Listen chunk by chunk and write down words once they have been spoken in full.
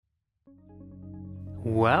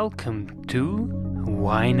Welcome to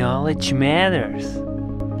Why Knowledge Matters.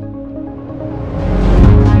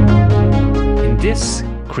 In this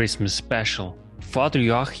Christmas special, Father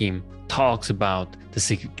Joachim talks about the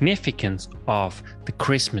significance of the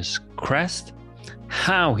Christmas crest,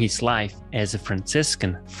 how his life as a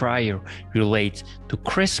Franciscan friar relates to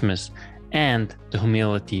Christmas and the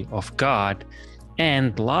humility of God,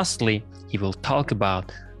 and lastly, he will talk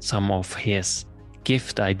about some of his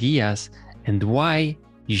gift ideas and why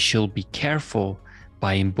you should be careful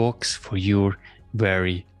buying books for your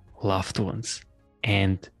very loved ones.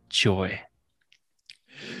 And joy.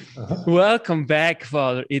 Welcome back,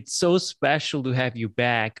 Father. It's so special to have you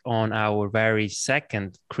back on our very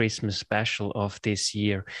second Christmas special of this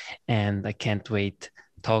year. And I can't wait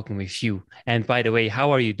talking with you. And by the way, how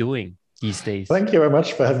are you doing these days? Thank you very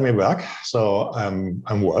much for having me back. So I'm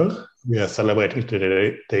well. We are celebrating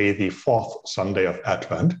today the fourth Sunday of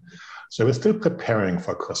Advent. So we're still preparing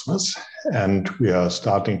for Christmas, and we are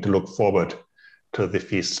starting to look forward to the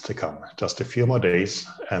feasts to come. Just a few more days,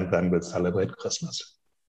 and then we'll celebrate Christmas.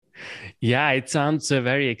 Yeah, it sounds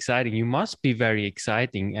very exciting. You must be very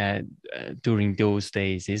exciting during those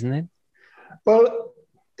days, isn't it? Well,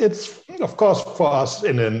 it's, of course, for us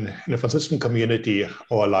in a Franciscan community,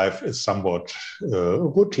 our life is somewhat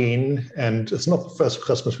routine, and it's not the first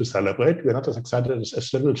Christmas we celebrate. We're not as excited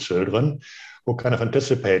as little children who kind of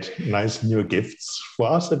anticipate nice new gifts. For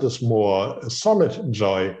us, it is more a solid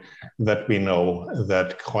joy that we know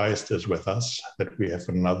that Christ is with us, that we have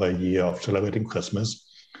another year of celebrating Christmas.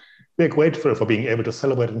 We're grateful for being able to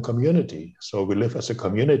celebrate in community. So we live as a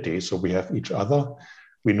community, so we have each other.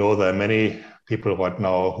 We know there are many people right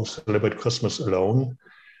now who celebrate Christmas alone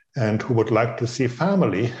and who would like to see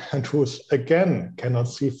family and who, again, cannot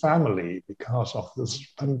see family because of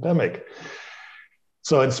this pandemic.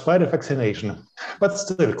 So in spite of vaccination, but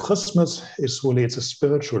still, Christmas is really, it's a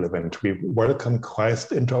spiritual event. We welcome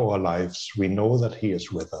Christ into our lives. We know that he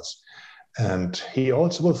is with us. And he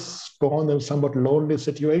also was born in a somewhat lonely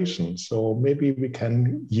situation. So maybe we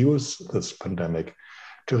can use this pandemic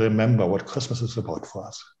to remember what Christmas is about for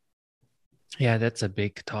us. Yeah, that's a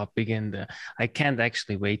big topic, and I can't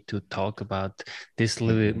actually wait to talk about this a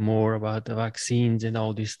little bit more about the vaccines and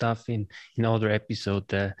all this stuff in other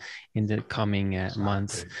episode in the coming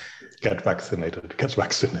months. Get vaccinated.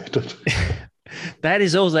 That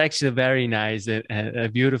is also actually a very nice, a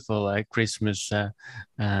beautiful Christmas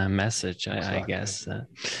message, I guess.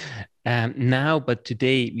 But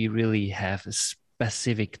today we really have a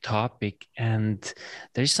specific topic, and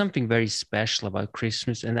there's something very special about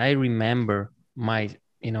Christmas. And I remember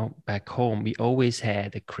back home, we always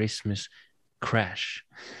had a Christmas crash.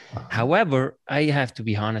 However, I have to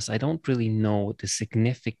be honest, I don't really know the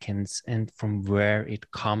significance and from where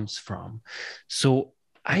it comes from. So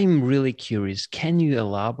I'm really curious, can you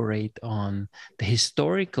elaborate on the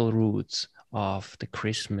historical roots of the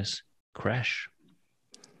Christmas crash?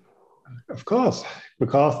 Of course,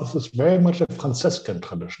 because this is very much a Franciscan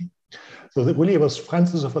tradition. So it really was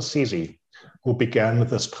Francis of Assisi who began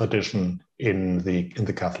this tradition in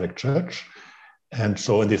the Catholic Church. And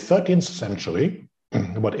so in the 13th century,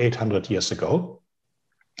 about 800 years ago,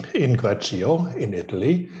 in Greccio, in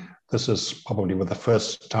Italy, this is probably the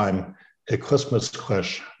first time a Christmas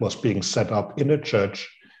crash was being set up in a church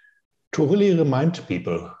to really remind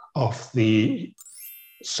people of the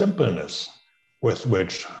simpleness with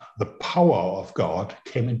which the power of God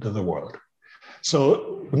came into the world.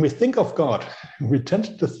 So when we think of God, we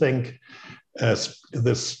tend to think as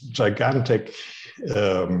this gigantic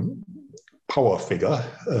power figure,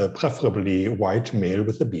 preferably white male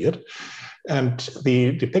with a beard. And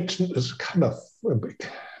the depiction is kind of,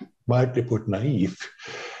 mildly put, naive.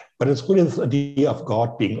 But it's really this idea of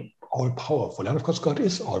God being all-powerful. And of course, God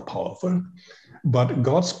is all-powerful. But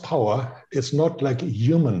God's power is not like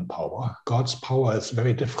human power. God's power is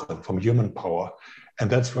very different from human power. And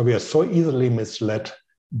that's why we are so easily misled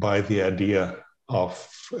by the idea of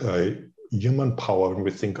human power when we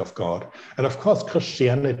think of God. And of course,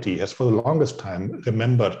 Christianity has for the longest time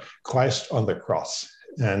remembered Christ on the cross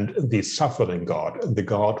and the suffering God, the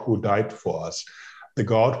God who died for us, the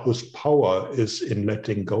God whose power is in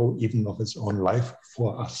letting go even of his own life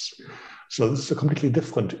for us. So this is a completely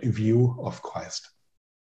different view of Christ,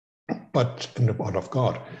 but in the word of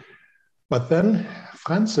God. But then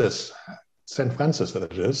St. Francis,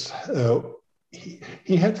 that is,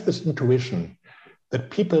 he had this intuition that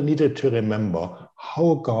people needed to remember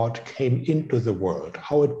how God came into the world,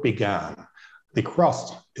 how it began. The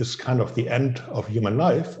cross is kind of the end of human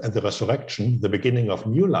life, and the resurrection, the beginning of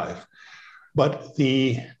new life. But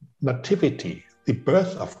the nativity, the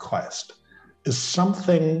birth of Christ, is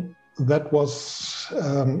something that was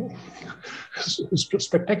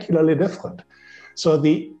spectacularly different. So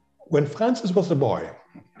when Francis was a boy,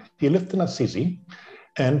 he lived in Assisi,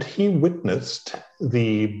 and he witnessed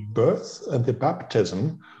the birth and the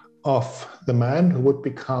baptism of the man who would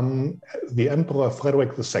become the Emperor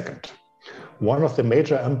Frederick II, one of the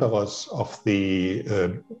major emperors of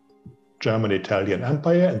the German-Italian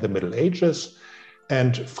Empire in the Middle Ages.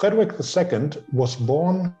 And Frederick II was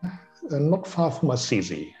born not far from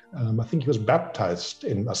Assisi. I think he was baptized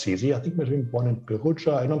in Assisi. I think he might have been born in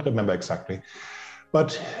Perugia. I don't remember exactly.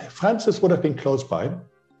 But Francis would have been close by.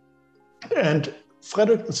 And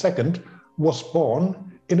Frederick II was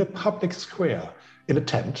born in a public square, in a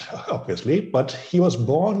tent, obviously, but he was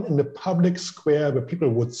born in a public square where people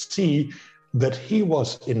would see that he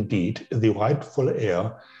was indeed the rightful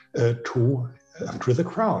heir to the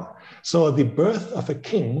crown. So the birth of a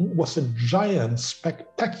king was a giant,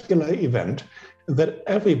 spectacular event that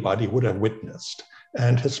everybody would have witnessed.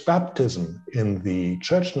 And his baptism in the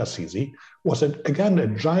church in Assisi was, again, a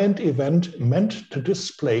giant event meant to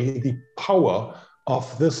display the power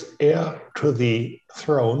of this heir to the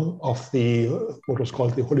throne of what was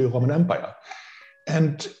called the Holy Roman Empire.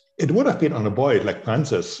 And it would have been on a boy like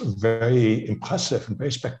Francis very impressive and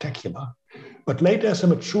very spectacular. But later, as a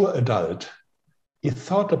mature adult, he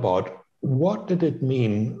thought about what did it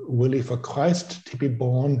mean really for Christ to be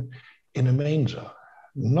born in a manger,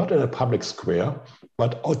 not in a public square,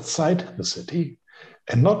 but outside the city,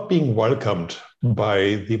 and not being welcomed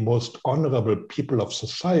by the most honorable people of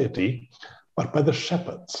society, but by the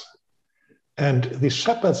shepherds. And the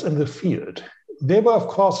shepherds in the field, they were, of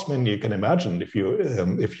course, I mean, you can imagine if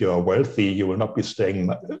you are wealthy, you will not be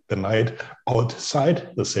staying the night outside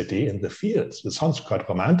the city in the fields. It sounds quite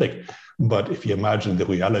romantic, but if you imagine the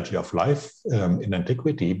reality of life in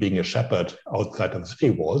antiquity, being a shepherd outside of the city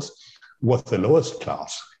walls was the lowest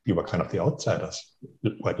class. You were kind of the outsiders,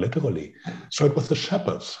 quite literally. So it was the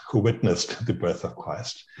shepherds who witnessed the birth of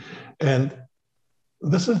Christ. And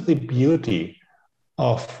this is the beauty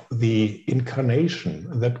of the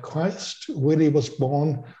incarnation, that Christ really was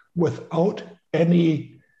born without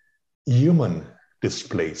any human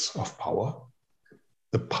displays of power.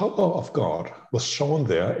 The power of God was shown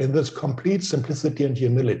there in this complete simplicity and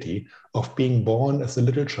humility of being born as a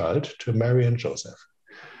little child to Mary and Joseph.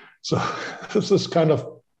 So this is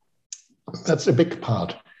that's a big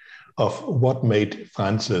part of what made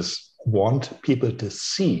Francis want people to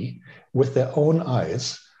see with their own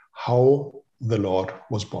eyes how the Lord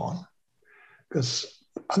was born. Because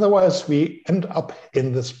otherwise we end up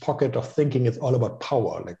in this pocket of thinking it's all about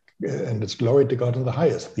power, and it's glory to God in the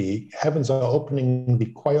highest. The heavens are opening, the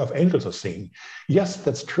choir of angels are singing. Yes,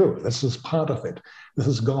 that's true. This is part of it. This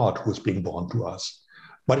is God who is being born to us.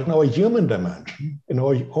 But in our human dimension, in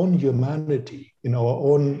our own humanity, in our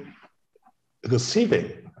own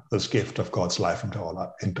receiving this gift of God's life into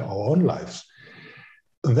our own lives,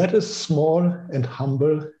 that is small and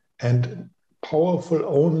humble and powerful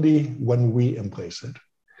only when we embrace it.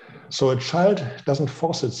 So a child doesn't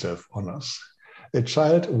force itself on us. A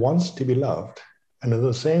child wants to be loved. And in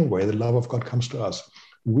the same way, the love of God comes to us.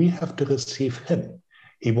 We have to receive him.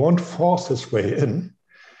 He won't force his way in.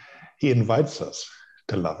 He invites us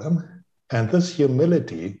to love him. And this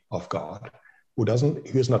humility of God, who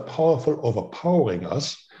is not powerful, overpowering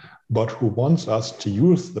us, but who wants us to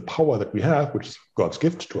use the power that we have, which is God's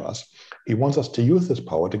gift to us. He wants us to use this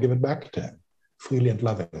power to give it back to him, freely and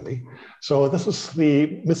lovingly. So this is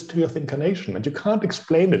the mystery of incarnation, and you can't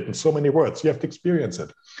explain it in so many words. You have to experience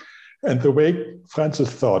it. And the way Francis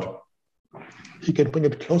thought he can bring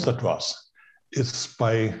it closer to us is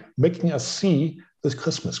by making us see this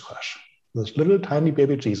Christmas crush, this little tiny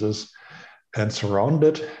baby Jesus, and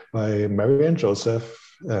surrounded by Mary and Joseph,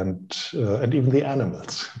 and even the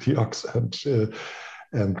animals, the ox and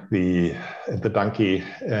the donkey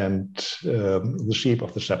and the sheep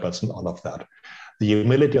of the shepherds and all of that. The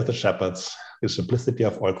humility of the shepherds, the simplicity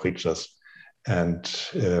of all creatures, and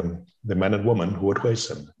the man and woman who would raise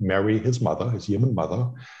him. Mary, his mother, his human mother,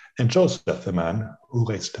 and Joseph, the man who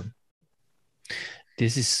raised him.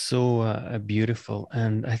 This is so beautiful.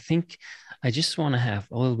 And I think I just want to have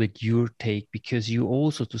a little bit your take, because you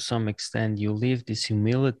also, to some extent, you live this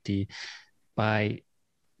humility by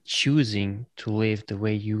choosing to live the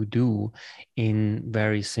way you do in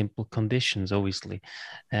very simple conditions. Obviously,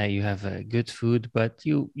 you have good food, but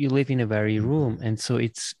you live in a very room. And so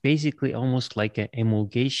it's basically almost like an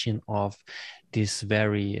emulgation of this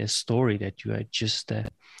very story that you had just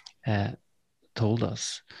told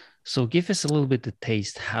us. So give us a little bit of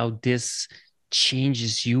taste how this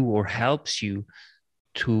changes you or helps you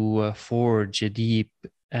to forge a deep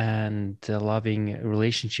and a loving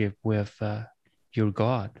relationship with your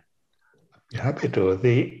God. Happy to.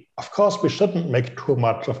 Of course, we shouldn't make too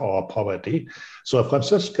much of our poverty. So a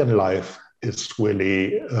Franciscan life is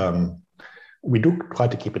really, we do try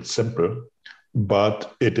to keep it simple,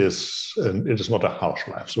 but it is not a harsh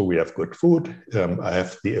life. So we have good food. I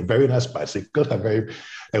have a very nice bicycle.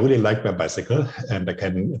 I really like my bicycle, and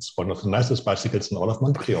it's one of the nicest bicycles in all of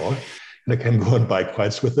Montreal. And I can go on bike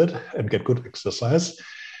rides with it and get good exercise.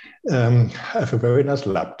 I have a very nice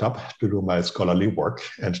laptop to do my scholarly work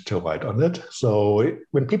and to write on it. So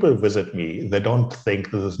when people visit me, they don't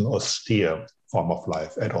think this is an austere form of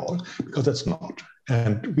life at all, because it's not.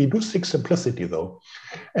 And we do seek simplicity, though.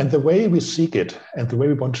 And the way we seek it and the way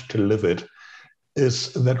we want to live it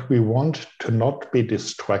is that we want to not be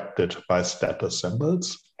distracted by status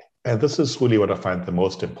symbols. And this is really what I find the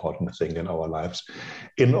most important thing in our lives.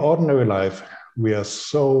 In ordinary life, we are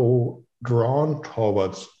so drawn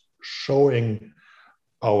towards showing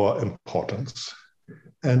our importance.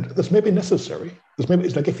 And this may be necessary.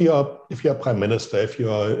 It's like if you're a prime minister, if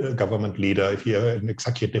you're a government leader, if you're an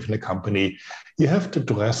executive in a company, you have to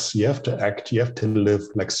dress, you have to act, you have to live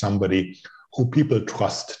like somebody who people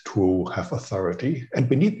trust to have authority. And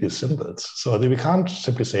we need these symbols. So that we can't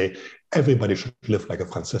simply say everybody should live like a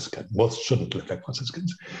Franciscan. Most shouldn't live like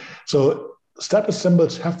Franciscans. So status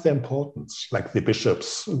symbols have their importance, like the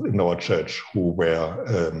bishops in our church who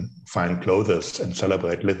wear fine clothes and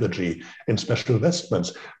celebrate liturgy in special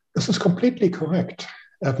vestments. This is completely correct.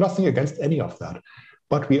 I have nothing against any of that.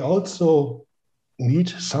 But we also need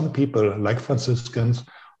some people like Franciscans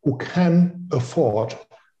who can afford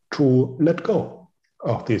to let go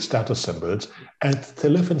of these status symbols and to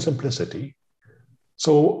live in simplicity.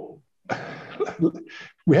 So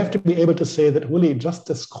we have to be able to say that really just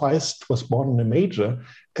as Christ was born in a manger,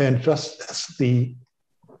 and just as the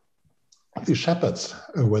shepherds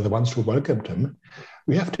were the ones who welcomed him,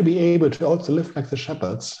 we have to be able to also live like the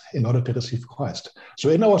shepherds in order to receive Christ. So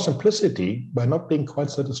in our simplicity, by not being quite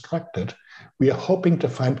so distracted, we are hoping to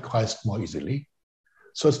find Christ more easily.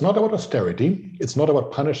 So it's not about austerity. It's not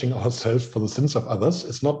about punishing ourselves for the sins of others.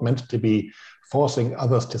 It's not meant to be forcing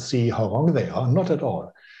others to see how wrong they are, not at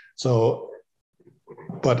all. So,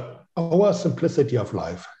 but our simplicity of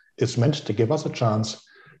life is meant to give us a chance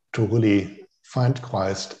to really find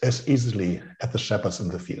Christ as easily as the shepherds in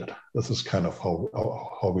the field. This is kind of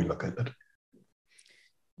how we look at it.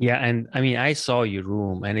 Yeah, and I mean, I saw your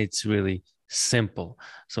room, and it's really simple.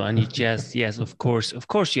 So, and you just, yes, of course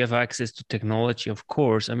you have access to technology, of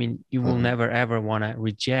course. I mean, you will never ever want to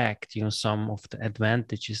reject, some of the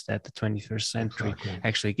advantages that the 21st century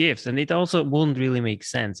actually gives. And it also wouldn't really make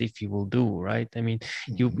sense if you will do, right? I mean,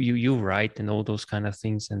 you write and all those kind of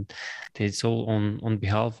things, and it's all on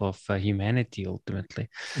behalf of humanity ultimately.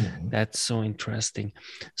 That's so interesting.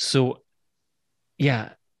 So yeah,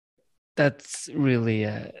 that's really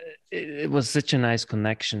it was such a nice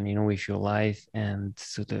connection, with your life, and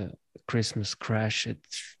so the Christmas crash, it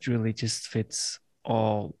really just fits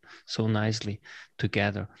all so nicely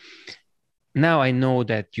together. Now I know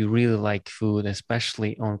that you really like food,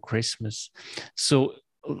 especially on Christmas. So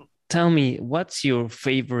tell me, what's your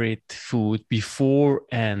favorite food before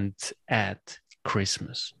and at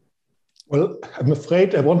Christmas? Well, I'm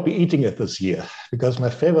afraid I won't be eating it this year, because my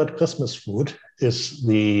favorite Christmas food is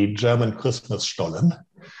the German Christmas Stollen.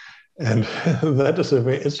 And that is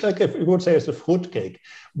it's like, if you would say it's a fruit cake,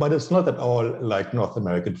 but it's not at all like North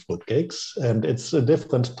American fruit cakes. And it's a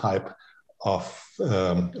different type of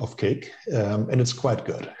cake, and it's quite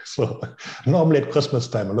good. So normally at Christmas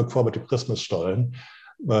time, I look forward to Christmas Stollen.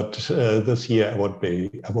 But this year I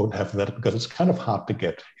won't have that, because it's kind of hard to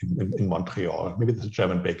get in Montreal. Maybe there's a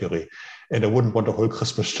German bakery, and I wouldn't want a whole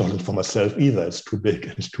Christmas Stollen for myself either. It's too big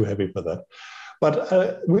and it's too heavy for that.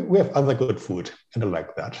 But we have other good food, and I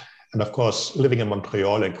like that. And of course, living in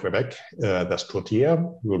Montreal and Quebec, there's tortilla.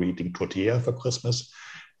 We'll be eating tortilla for Christmas.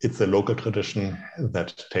 It's a local tradition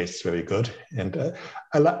that tastes very good. And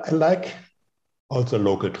I like also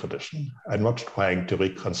local tradition. I'm not trying to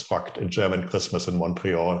reconstruct a German Christmas in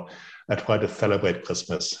Montreal. I try to celebrate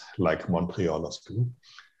Christmas like Montrealers do.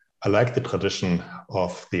 I like the tradition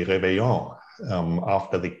of the Réveillon,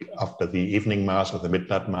 after the evening mass or the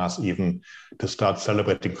midnight mass, even to start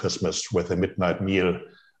celebrating Christmas with a midnight meal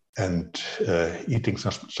and eating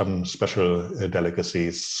some special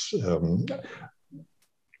delicacies. I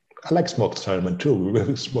like smoked salmon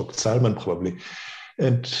too. Smoked salmon probably.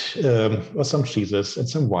 And or some cheeses and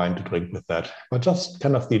some wine to drink with that, but just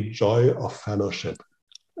kind of the joy of fellowship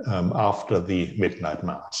after the midnight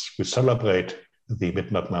mass. We celebrate the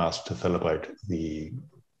midnight mass to celebrate the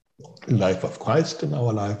life of Christ in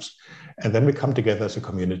our lives. And then we come together as a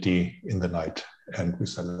community in the night and we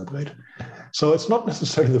celebrate. So it's not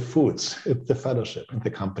necessarily the foods, it's the fellowship and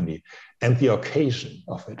the company and the occasion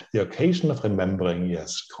of it, the occasion of remembering,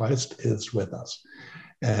 yes, Christ is with us.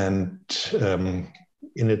 And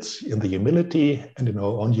in the humility and in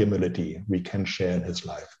our own humility, we can share in his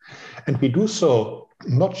life. And we do so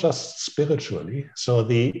not just spiritually. So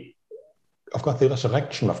of course, the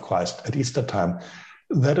resurrection of Christ at Easter time,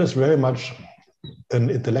 that is very much an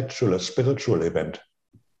intellectual, a spiritual event.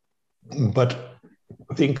 But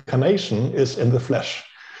the incarnation is in the flesh.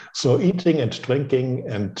 So eating and drinking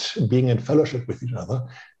and being in fellowship with each other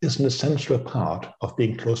is an essential part of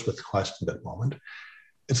being close with Christ in that moment.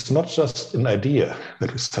 It's not just an idea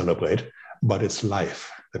that we celebrate, but it's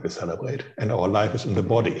life that we celebrate. And our life is in the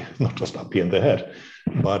body, not just up here in the head,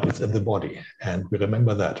 but it's in the body. And we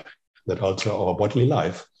remember that also our bodily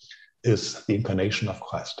life is the incarnation of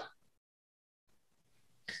Christ.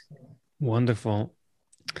 Wonderful.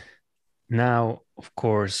 Now, of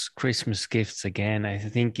course, Christmas gifts again. I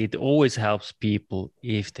think it always helps people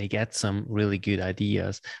if they get some really good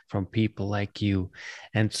ideas from people like you.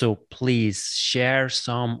 And so please share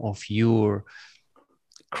some of your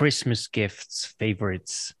Christmas gifts,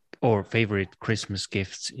 favorites, or favorite Christmas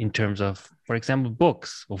gifts in terms of, for example,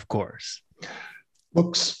 books, of course.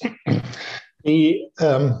 Books.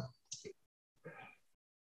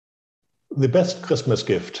 The best Christmas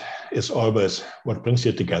gift is always what brings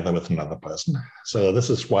you together with another person. So this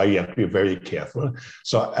is why you have to be very careful.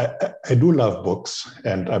 So I do love books,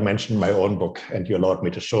 and I mentioned my own book, and you allowed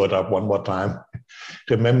me to show it up one more time,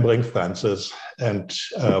 Remembering Francis, and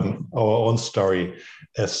our own story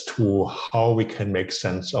as to how we can make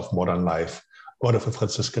sense of modern life out of a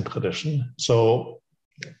Franciscan tradition. So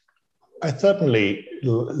I certainly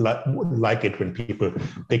like it when people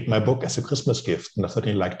pick my book as a Christmas gift, and I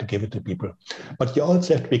certainly like to give it to people. But you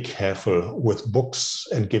also have to be careful with books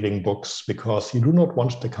and giving books, because you do not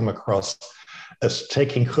want to come across as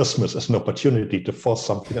taking Christmas as an opportunity to force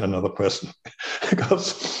something on another person.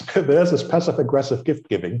 Because there's this passive-aggressive gift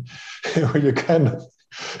giving where you kind of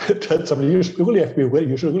tell somebody, you should really have to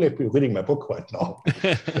be reading my book right now.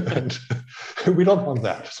 And we don't want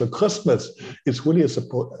that. So Christmas is really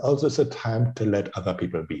also a time to let other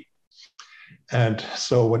people be. And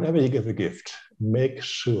so whenever you give a gift, make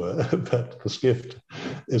sure that this gift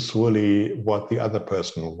is really what the other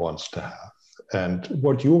person wants to have and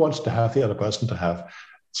what you want to have the other person to have.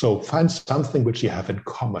 So find something which you have in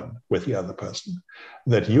common with the other person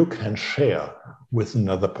that you can share with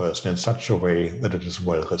another person in such a way that it is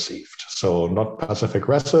well received. So not passive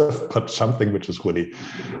aggressive, but something which is really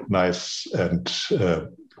nice and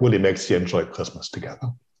really makes you enjoy Christmas together.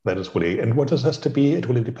 That is really, and what this has to be, it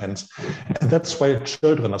really depends. And that's why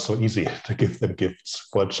children are so easy to give them gifts.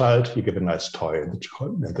 For a child, you give a nice toy and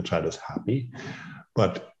the child is happy.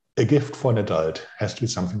 But a gift for an adult has to be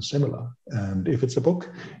something similar. And if it's a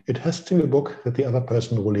book, it has to be a book that the other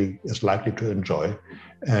person really is likely to enjoy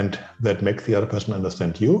and that makes the other person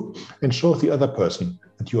understand you and shows the other person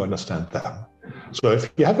that you understand them. So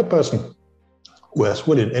if you have a person who has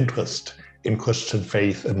really an interest in Christian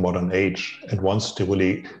faith and modern age and wants to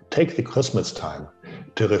really take the Christmas time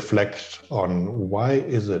to reflect on why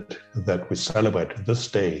is it that we celebrate this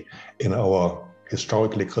day in our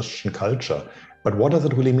historically Christian culture, but what does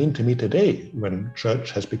it really mean to me today when church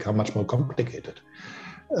has become much more complicated?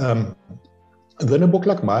 Then a book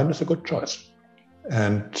like mine is a good choice.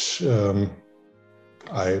 And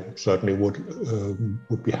I certainly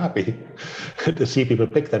would be happy to see people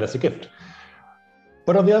pick that as a gift.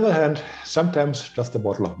 But on the other hand, sometimes just a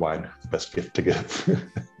bottle of wine is the best gift to give.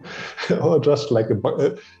 Or just like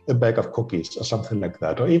a bag of cookies or something like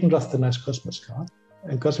that, or even just a nice Christmas card.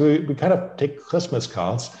 Because we kind of take Christmas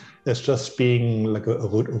cards as just being like a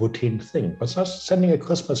routine thing. But just sending a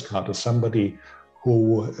Christmas card to somebody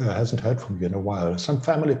who hasn't heard from you in a while, some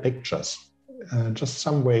family pictures, just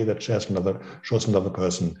some way that shows another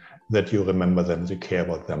person that you remember them, that you care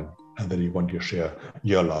about them, and that you want to share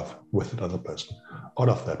your love with another person. All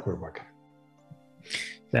of that will work.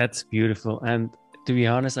 That's beautiful. And to be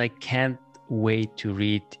honest, I can't wait to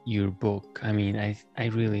read your book. I mean, I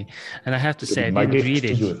really, and I have to say, I didn't read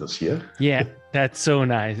it. To you this year. Yeah, that's so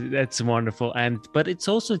nice. That's wonderful. But it's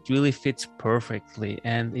also, it really fits perfectly.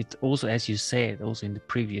 And it also, as you said, also in the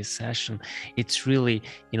previous session, it's really,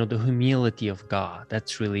 the humility of God.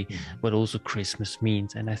 That's really what also Christmas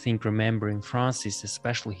means. And I think remembering Francis,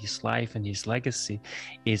 especially his life and his legacy,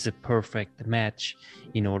 is a perfect match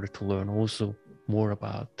in order to learn also more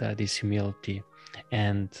about this humility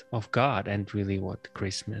and of God and really what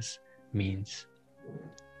Christmas means.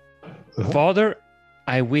 Father,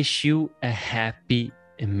 I wish you a happy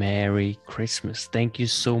and Merry Christmas. Thank you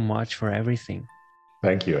so much for everything.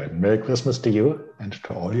 Thank you, and Merry Christmas to you and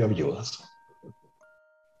to all your viewers.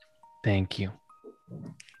 Thank you.